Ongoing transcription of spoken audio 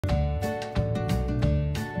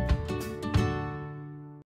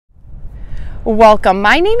Welcome,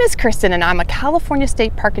 my name is Kristen and I'm a California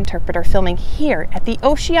State Park interpreter filming here at the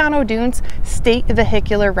Oceano Dunes State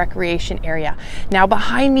Vehicular Recreation Area. Now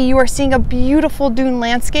behind me you are seeing a beautiful dune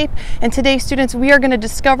landscape, and today students we are going to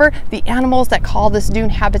discover the animals that call this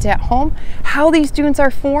dune habitat home, how these dunes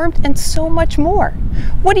are formed, and so much more.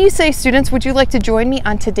 What do you say, students? Would you like to join me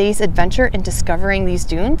on today's adventure in discovering these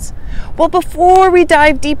dunes? Well, before we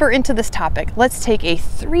dive deeper into this topic, let's take a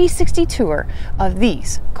 360 tour of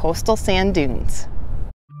these coastal sand dunes.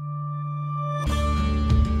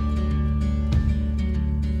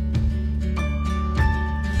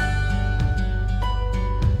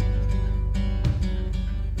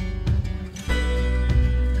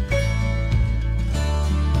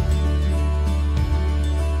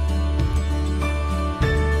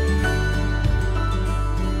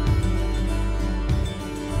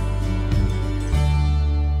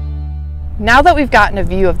 Now that we've gotten a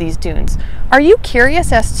view of these dunes, are you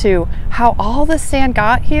curious as to how all this sand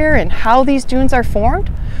got here and how these dunes are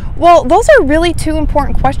formed? Well, those are really two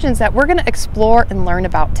important questions that we're going to explore and learn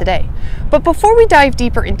about today. But before we dive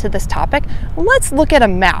deeper into this topic, let's look at a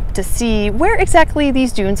map to see where exactly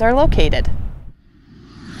these dunes are located.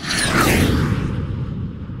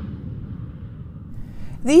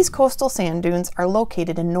 These coastal sand dunes are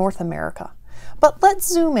located in North America. But let's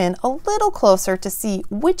zoom in a little closer to see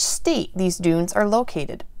which state these dunes are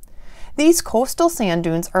located. These coastal sand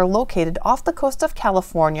dunes are located off the coast of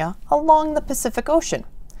California along the Pacific Ocean,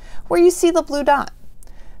 where you see the blue dot.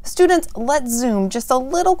 Students, let's zoom just a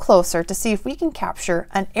little closer to see if we can capture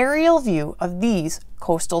an aerial view of these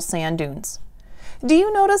coastal sand dunes. Do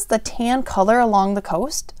you notice the tan color along the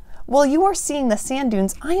coast? Well, you are seeing the sand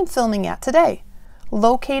dunes I am filming at today,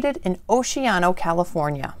 located in Oceano,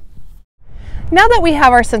 California. Now that we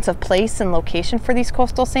have our sense of place and location for these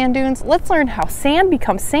coastal sand dunes, let's learn how sand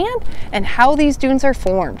becomes sand and how these dunes are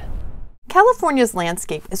formed. California's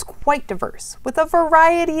landscape is quite diverse, with a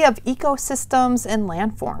variety of ecosystems and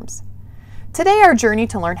landforms. Today, our journey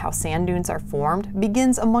to learn how sand dunes are formed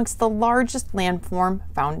begins amongst the largest landform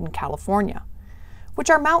found in California, which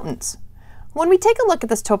are mountains. When we take a look at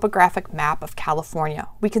this topographic map of California,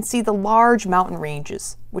 we can see the large mountain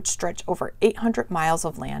ranges, which stretch over 800 miles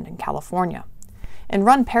of land in California and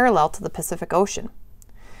run parallel to the Pacific Ocean.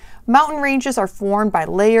 Mountain ranges are formed by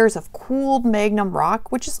layers of cooled magnum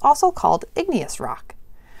rock, which is also called igneous rock.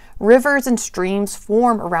 Rivers and streams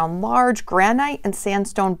form around large granite and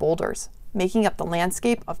sandstone boulders, making up the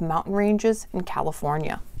landscape of mountain ranges in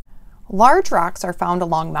California. Large rocks are found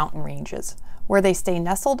along mountain ranges, where they stay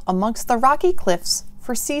nestled amongst the rocky cliffs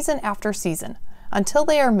for season after season, until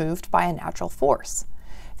they are moved by a natural force.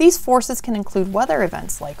 These forces can include weather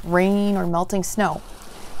events like rain or melting snow.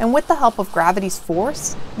 And with the help of gravity's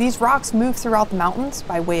force, these rocks move throughout the mountains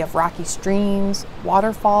by way of rocky streams,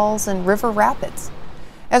 waterfalls, and river rapids.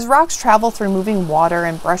 As rocks travel through moving water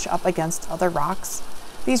and brush up against other rocks,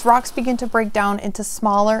 these rocks begin to break down into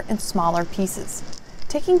smaller and smaller pieces,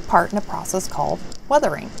 taking part in a process called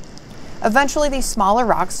weathering. Eventually, these smaller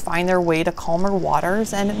rocks find their way to calmer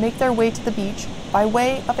waters and make their way to the beach by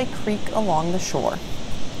way of a creek along the shore.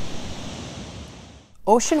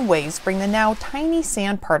 Ocean waves bring the now tiny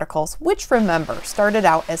sand particles, which remember started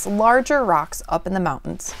out as larger rocks up in the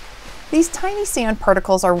mountains. These tiny sand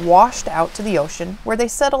particles are washed out to the ocean, where they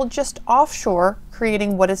settle just offshore,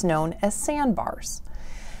 creating what is known as sandbars.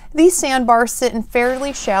 These sandbars sit in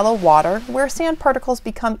fairly shallow water, where sand particles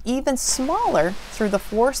become even smaller through the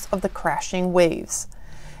force of the crashing waves.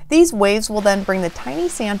 These waves will then bring the tiny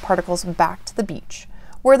sand particles back to the beach,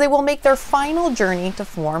 where they will make their final journey to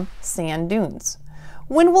form sand dunes.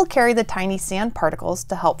 Wind will carry the tiny sand particles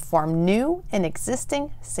to help form new and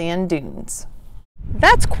existing sand dunes.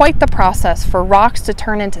 That's quite the process for rocks to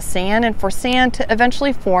turn into sand and for sand to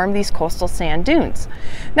eventually form these coastal sand dunes.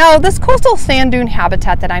 Now, this coastal sand dune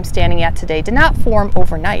habitat that I'm standing at today did not form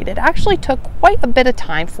overnight. It actually took quite a bit of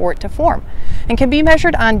time for it to form and can be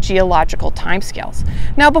measured on geological timescales.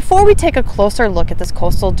 Now, before we take a closer look at this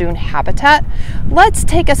coastal dune habitat, let's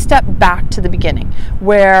take a step back to the beginning,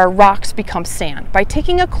 where rocks become sand, by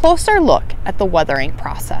taking a closer look at the weathering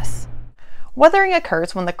process. Weathering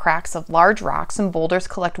occurs when the cracks of large rocks and boulders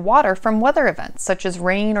collect water from weather events such as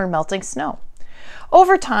rain or melting snow.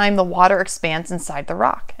 Over time, the water expands inside the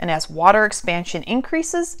rock, and as water expansion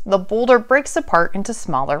increases, the boulder breaks apart into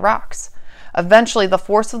smaller rocks. Eventually, the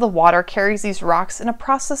force of the water carries these rocks in a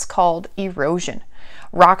process called erosion.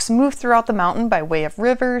 Rocks move throughout the mountain by way of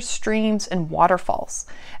rivers, streams, and waterfalls.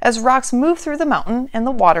 As rocks move through the mountain and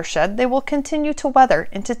the watershed, they will continue to weather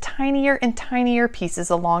into tinier and tinier pieces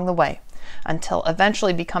along the way, until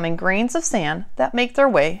eventually becoming grains of sand that make their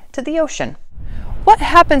way to the ocean. What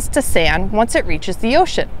happens to sand once it reaches the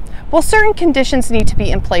ocean? Well, certain conditions need to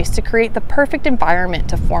be in place to create the perfect environment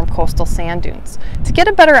to form coastal sand dunes. To get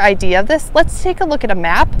a better idea of this, let's take a look at a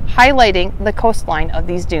map highlighting the coastline of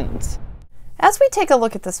these dunes. As we take a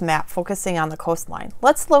look at this map focusing on the coastline,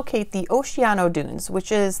 let's locate the Oceano Dunes,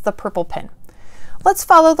 which is the purple pin. Let's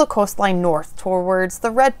follow the coastline north towards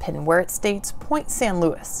the red pin where it states Point San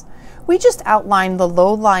Luis. We just outlined the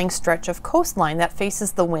low-lying stretch of coastline that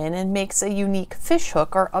faces the wind and makes a unique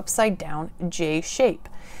fishhook or upside-down J shape.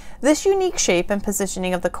 This unique shape and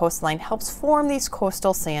positioning of the coastline helps form these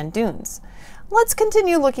coastal sand dunes. Let's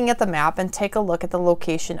continue looking at the map and take a look at the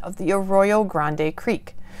location of the Arroyo Grande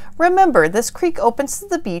Creek. Remember, this creek opens to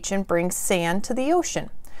the beach and brings sand to the ocean.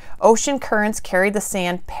 Ocean currents carry the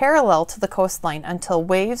sand parallel to the coastline until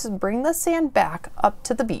waves bring the sand back up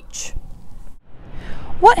to the beach.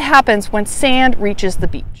 What happens when sand reaches the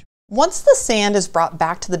beach? Once the sand is brought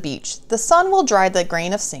back to the beach, the sun will dry the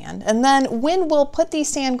grain of sand, and then wind will put these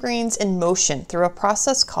sand grains in motion through a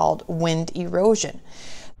process called wind erosion.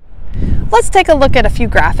 Let's take a look at a few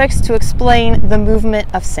graphics to explain the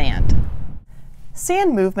movement of sand.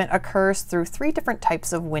 Sand movement occurs through three different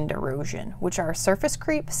types of wind erosion, which are surface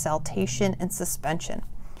creep, siltation, and suspension.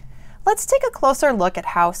 Let's take a closer look at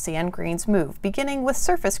how sand grains move, beginning with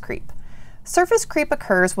surface creep. Surface creep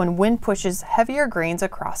occurs when wind pushes heavier grains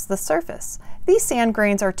across the surface. These sand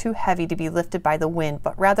grains are too heavy to be lifted by the wind,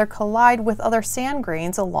 but rather collide with other sand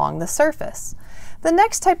grains along the surface. The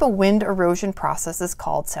next type of wind erosion process is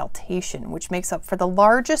called siltation, which makes up for the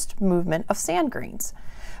largest movement of sand grains.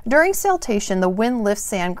 During siltation, the wind lifts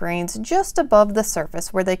sand grains just above the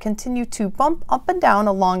surface where they continue to bump up and down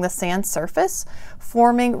along the sand surface,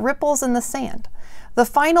 forming ripples in the sand. The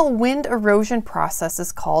final wind erosion process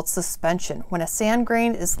is called suspension, when a sand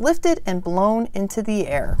grain is lifted and blown into the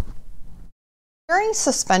air. During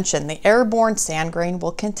suspension, the airborne sand grain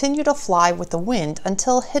will continue to fly with the wind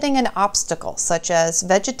until hitting an obstacle, such as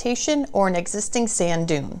vegetation or an existing sand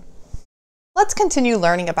dune. Let's continue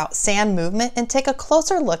learning about sand movement and take a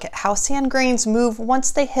closer look at how sand grains move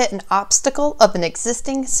once they hit an obstacle of an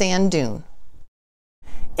existing sand dune.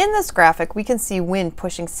 In this graphic, we can see wind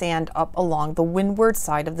pushing sand up along the windward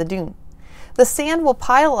side of the dune. The sand will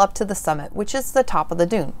pile up to the summit, which is the top of the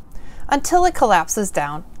dune, until it collapses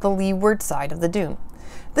down the leeward side of the dune.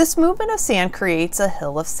 This movement of sand creates a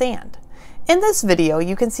hill of sand. In this video,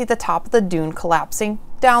 you can see the top of the dune collapsing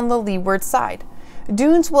down the leeward side.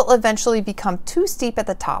 Dunes will eventually become too steep at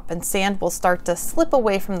the top and sand will start to slip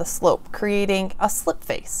away from the slope, creating a slip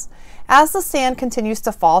face. As the sand continues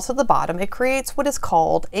to fall to the bottom, it creates what is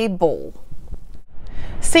called a bowl.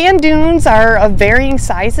 Sand dunes are of varying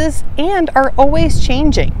sizes and are always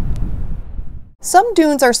changing. Some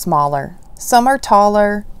dunes are smaller, some are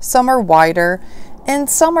taller, some are wider, and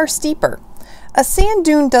some are steeper. A sand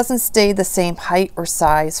dune doesn't stay the same height or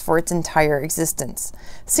size for its entire existence.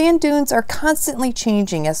 Sand dunes are constantly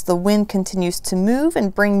changing as the wind continues to move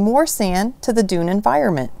and bring more sand to the dune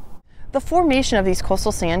environment. The formation of these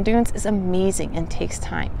coastal sand dunes is amazing and takes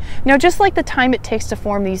time. Now, just like the time it takes to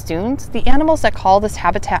form these dunes, the animals that call this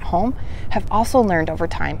habitat home have also learned over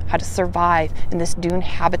time how to survive in this dune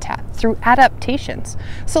habitat through adaptations.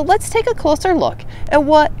 So let's take a closer look at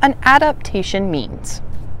what an adaptation means.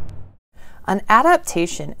 An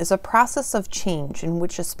adaptation is a process of change in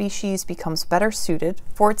which a species becomes better suited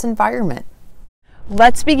for its environment.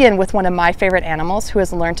 Let's begin with one of my favorite animals who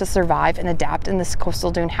has learned to survive and adapt in this coastal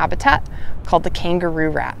dune habitat, called the kangaroo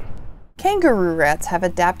rat. Kangaroo rats have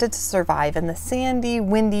adapted to survive in the sandy,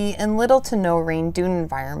 windy, and little to no rain dune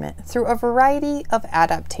environment through a variety of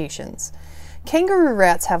adaptations. Kangaroo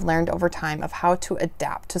rats have learned over time of how to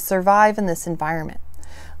adapt to survive in this environment.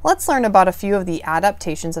 Let's learn about a few of the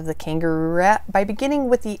adaptations of the kangaroo rat by beginning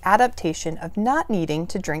with the adaptation of not needing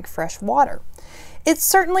to drink fresh water. It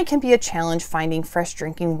certainly can be a challenge finding fresh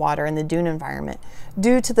drinking water in the dune environment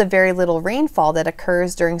due to the very little rainfall that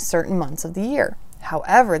occurs during certain months of the year.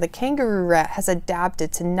 However, the kangaroo rat has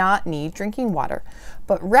adapted to not need drinking water,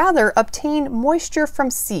 but rather obtain moisture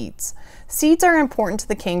from seeds. Seeds are important to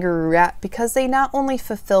the kangaroo rat because they not only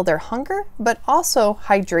fulfill their hunger, but also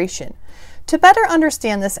hydration. To better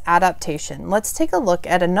understand this adaptation, let's take a look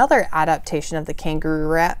at another adaptation of the kangaroo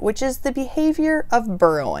rat, which is the behavior of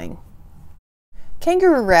burrowing.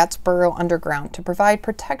 Kangaroo rats burrow underground to provide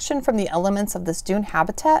protection from the elements of this dune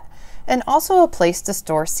habitat and also a place to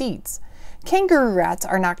store seeds. Kangaroo rats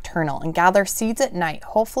are nocturnal and gather seeds at night,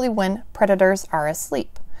 hopefully when predators are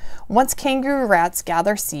asleep. Once kangaroo rats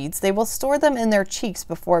gather seeds, they will store them in their cheeks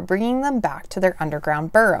before bringing them back to their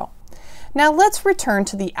underground burrow. Now let's return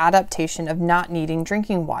to the adaptation of not needing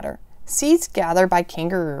drinking water. Seeds gathered by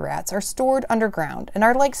kangaroo rats are stored underground and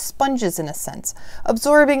are like sponges in a sense,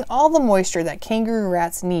 absorbing all the moisture that kangaroo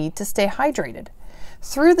rats need to stay hydrated.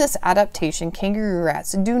 Through this adaptation, kangaroo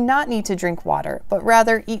rats do not need to drink water, but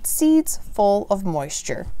rather eat seeds full of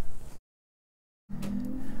moisture.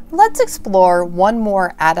 Let's explore one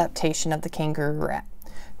more adaptation of the kangaroo rat.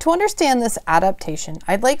 To understand this adaptation,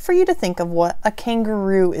 I'd like for you to think of what a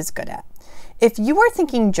kangaroo is good at. If you are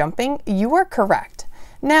thinking jumping, you are correct.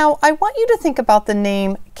 Now, I want you to think about the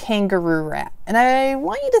name kangaroo rat, and I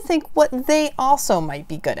want you to think what they also might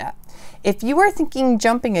be good at. If you are thinking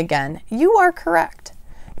jumping again, you are correct.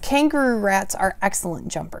 Kangaroo rats are excellent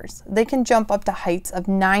jumpers. They can jump up to heights of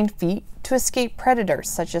 9 feet to escape predators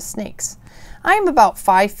such as snakes. I am about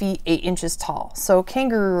 5 feet 8 inches tall, so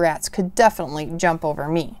kangaroo rats could definitely jump over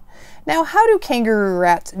me. Now, how do kangaroo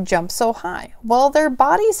rats jump so high? Well, their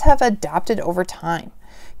bodies have adapted over time.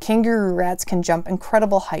 Kangaroo rats can jump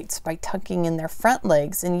incredible heights by tucking in their front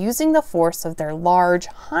legs and using the force of their large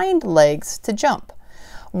hind legs to jump.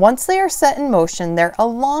 Once they are set in motion, their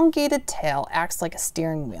elongated tail acts like a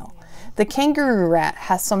steering wheel. The kangaroo rat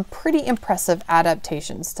has some pretty impressive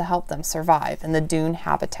adaptations to help them survive in the dune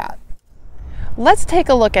habitat. Let's take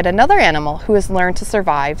a look at another animal who has learned to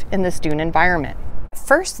survive in this dune environment. At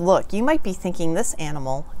first look, you might be thinking this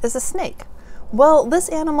animal is a snake. Well, this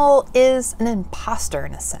animal is an imposter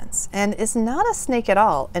in a sense, and is not a snake at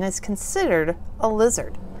all, and is considered a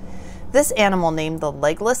lizard. This animal, named the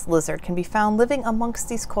legless lizard, can be found living amongst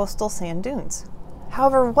these coastal sand dunes.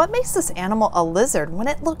 However, what makes this animal a lizard when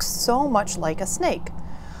it looks so much like a snake?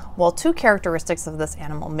 Well, two characteristics of this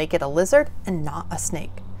animal make it a lizard and not a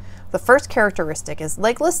snake. The first characteristic is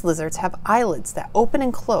legless lizards have eyelids that open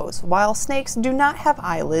and close, while snakes do not have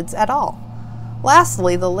eyelids at all.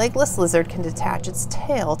 Lastly, the legless lizard can detach its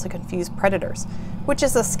tail to confuse predators, which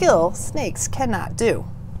is a skill snakes cannot do.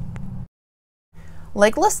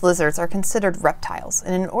 Legless lizards are considered reptiles,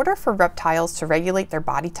 and in order for reptiles to regulate their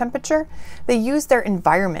body temperature, they use their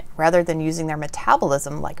environment rather than using their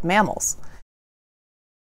metabolism like mammals.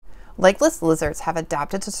 Legless lizards have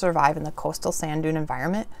adapted to survive in the coastal sand dune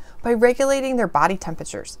environment by regulating their body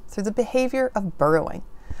temperatures through the behavior of burrowing.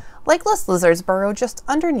 Legless lizards burrow just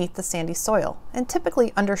underneath the sandy soil, and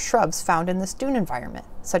typically under shrubs found in this dune environment,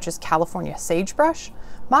 such as California sagebrush,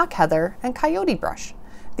 mock heather, and coyote brush.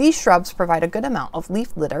 These shrubs provide a good amount of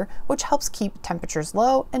leaf litter, which helps keep temperatures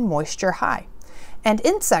low and moisture high. And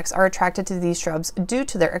insects are attracted to these shrubs due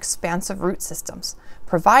to their expansive root systems,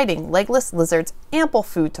 providing legless lizards ample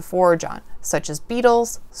food to forage on, such as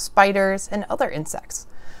beetles, spiders, and other insects.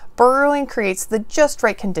 Burrowing creates the just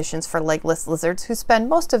right conditions for legless lizards who spend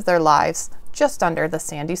most of their lives just under the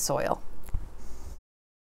sandy soil.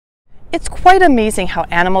 It's quite amazing how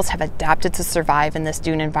animals have adapted to survive in this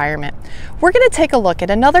dune environment. We're going to take a look at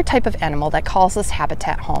another type of animal that calls this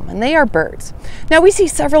habitat home, and they are birds. Now, we see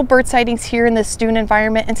several bird sightings here in this dune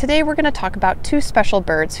environment, and today we're going to talk about two special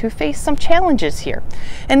birds who face some challenges here.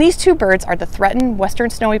 And these two birds are the threatened western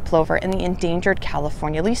snowy plover and the endangered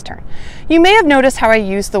California leastern. You may have noticed how I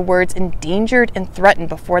used the words endangered and threatened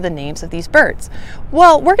before the names of these birds.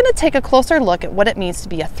 Well, we're going to take a closer look at what it means to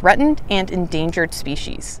be a threatened and endangered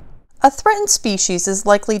species. A threatened species is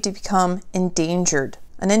likely to become endangered.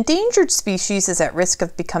 An endangered species is at risk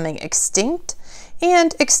of becoming extinct,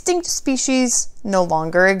 and extinct species no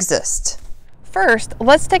longer exist. First,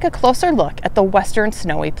 let's take a closer look at the western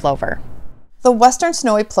snowy plover. The western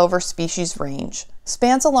snowy plover species range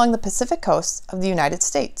spans along the Pacific coast of the United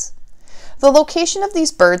States. The location of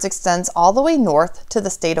these birds extends all the way north to the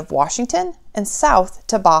state of Washington and south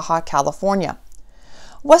to Baja California.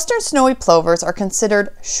 Western snowy plovers are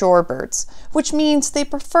considered shorebirds, which means they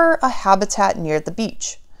prefer a habitat near the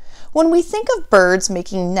beach. When we think of birds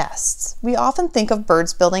making nests, we often think of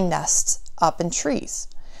birds building nests up in trees.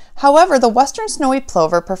 However, the western snowy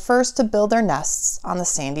plover prefers to build their nests on the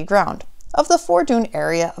sandy ground of the foredune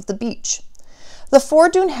area of the beach. The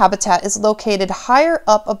foredune habitat is located higher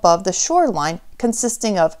up above the shoreline,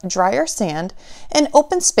 consisting of drier sand and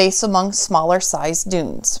open space among smaller sized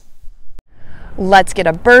dunes. Let's get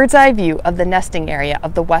a bird's eye view of the nesting area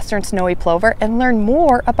of the western snowy plover and learn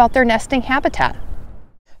more about their nesting habitat.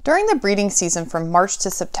 During the breeding season from March to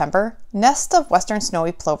September, nests of western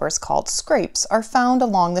snowy plovers called scrapes are found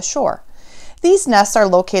along the shore. These nests are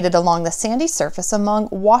located along the sandy surface among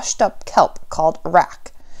washed up kelp called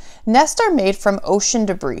wrack. Nests are made from ocean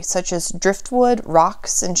debris such as driftwood,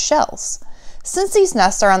 rocks, and shells. Since these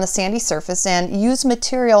nests are on the sandy surface and use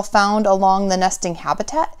material found along the nesting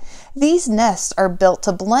habitat, These nests are built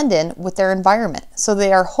to blend in with their environment, so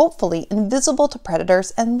they are hopefully invisible to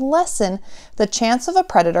predators and lessen the chance of a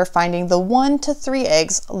predator finding the 1 to 3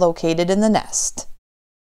 eggs located in the nest.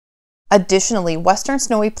 Additionally, western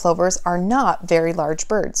snowy plovers are not very large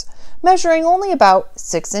birds, measuring only about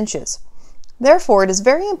 6 inches. Therefore, it is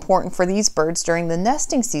very important for these birds during the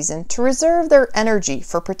nesting season to reserve their energy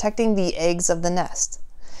for protecting the eggs of the nest.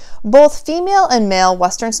 Both female and male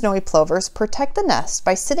western snowy plovers protect the nest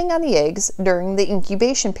by sitting on the eggs during the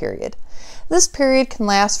incubation period. This period can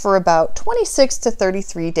last for about 26 to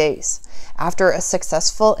 33 days. After a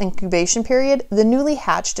successful incubation period, the newly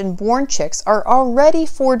hatched and born chicks are already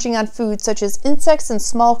foraging on food such as insects and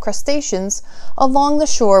small crustaceans along the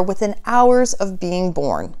shore within hours of being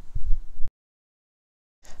born.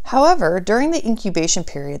 However, during the incubation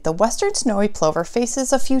period, the western snowy plover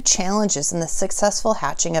faces a few challenges in the successful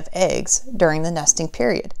hatching of eggs during the nesting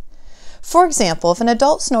period. For example, if an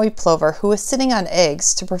adult snowy plover who is sitting on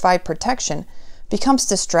eggs to provide protection becomes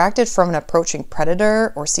distracted from an approaching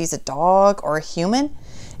predator or sees a dog or a human,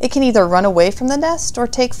 it can either run away from the nest or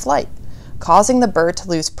take flight, causing the bird to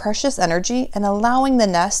lose precious energy and allowing the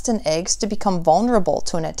nest and eggs to become vulnerable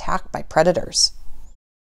to an attack by predators.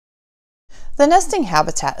 The nesting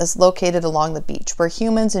habitat is located along the beach where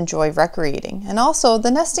humans enjoy recreating, and also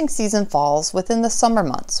the nesting season falls within the summer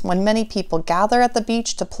months when many people gather at the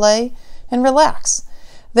beach to play and relax.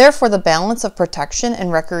 Therefore, the balance of protection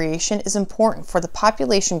and recreation is important for the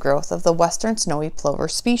population growth of the western snowy plover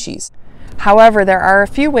species. However, there are a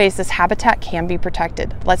few ways this habitat can be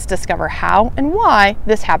protected. Let's discover how and why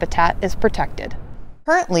this habitat is protected.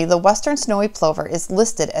 Currently, the western snowy plover is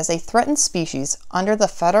listed as a threatened species under the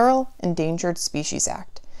Federal Endangered Species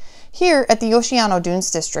Act. Here at the Oceano Dunes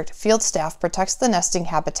District, field staff protects the nesting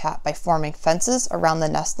habitat by forming fences around the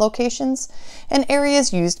nest locations and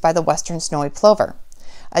areas used by the western snowy plover.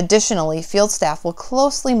 Additionally, field staff will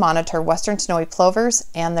closely monitor western snowy plovers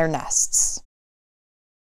and their nests.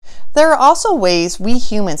 There are also ways we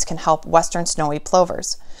humans can help western snowy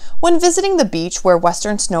plovers. When visiting the beach where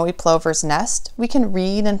western snowy plovers nest, we can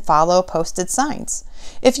read and follow posted signs.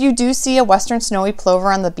 If you do see a western snowy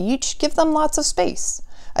plover on the beach, give them lots of space.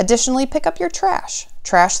 Additionally, pick up your trash.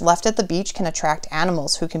 Trash left at the beach can attract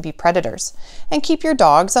animals who can be predators, and keep your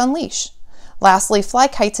dogs on leash. Lastly, fly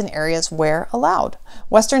kites in areas where allowed.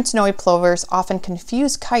 Western snowy plovers often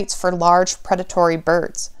confuse kites for large predatory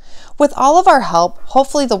birds. With all of our help,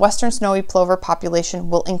 hopefully the western snowy plover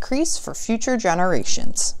population will increase for future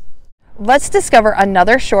generations. Let's discover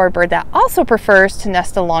another shorebird that also prefers to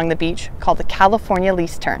nest along the beach, called the California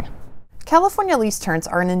least tern. California least terns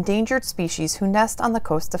are an endangered species who nest on the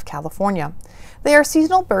coast of California. They are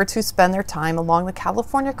seasonal birds who spend their time along the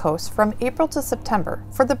California coast from April to September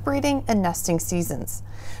for the breeding and nesting seasons.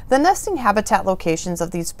 The nesting habitat locations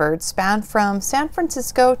of these birds span from San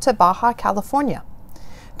Francisco to Baja California.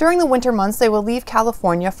 During the winter months, they will leave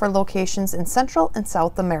California for locations in Central and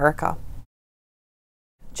South America.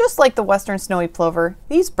 Just like the western snowy plover,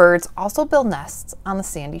 these birds also build nests on the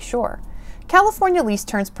sandy shore. California least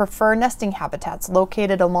terns prefer nesting habitats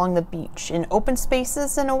located along the beach, in open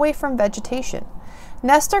spaces and away from vegetation.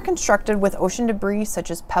 Nests are constructed with ocean debris such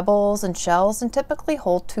as pebbles and shells and typically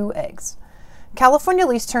hold 2 eggs. California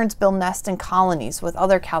least terns build nests in colonies with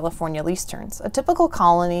other California least terns. A typical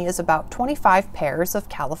colony is about 25 pairs of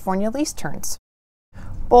California least terns.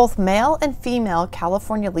 Both male and female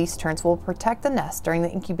California least terns will protect the nest during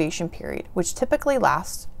the incubation period, which typically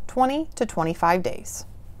lasts 20 to 25 days.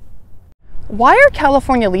 Why are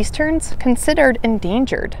California least terns considered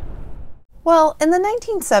endangered? Well, in the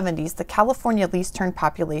 1970s, the California least tern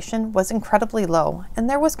population was incredibly low, and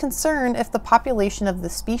there was concern if the population of the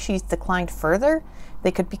species declined further,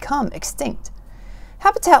 they could become extinct.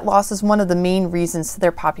 Habitat loss is one of the main reasons to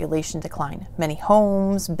their population decline. Many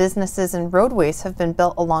homes, businesses, and roadways have been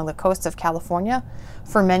built along the coast of California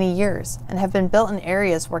for many years and have been built in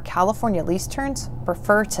areas where California least terns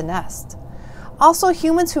prefer to nest. Also,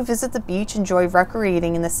 humans who visit the beach enjoy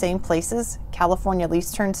recreating in the same places California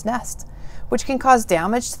least terns nest, which can cause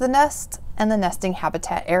damage to the nest and the nesting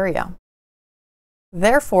habitat area.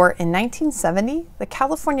 Therefore, in 1970, the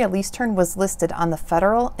California least tern was listed on the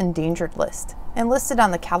Federal Endangered List and listed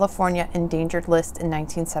on the California Endangered List in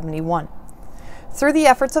 1971. Through the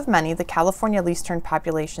efforts of many, the California least tern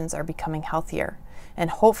populations are becoming healthier and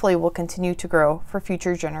hopefully will continue to grow for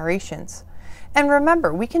future generations. And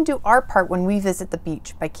remember, we can do our part when we visit the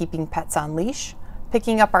beach by keeping pets on leash,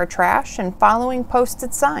 picking up our trash, and following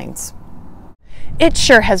posted signs. It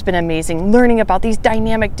sure has been amazing learning about these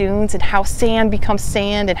dynamic dunes and how sand becomes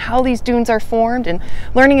sand and how these dunes are formed, and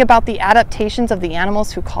learning about the adaptations of the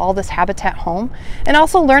animals who call this habitat home, and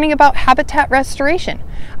also learning about habitat restoration.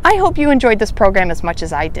 I hope you enjoyed this program as much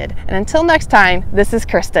as I did, and until next time, this is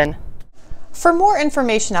Kristen. For more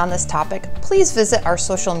information on this topic, please visit our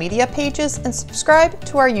social media pages and subscribe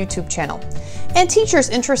to our YouTube channel. And teachers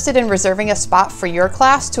interested in reserving a spot for your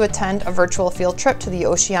class to attend a virtual field trip to the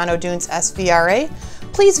Oceano Dunes SVRA,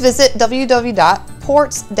 please visit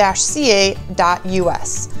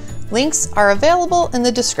www.ports-ca.us. Links are available in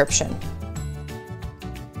the description.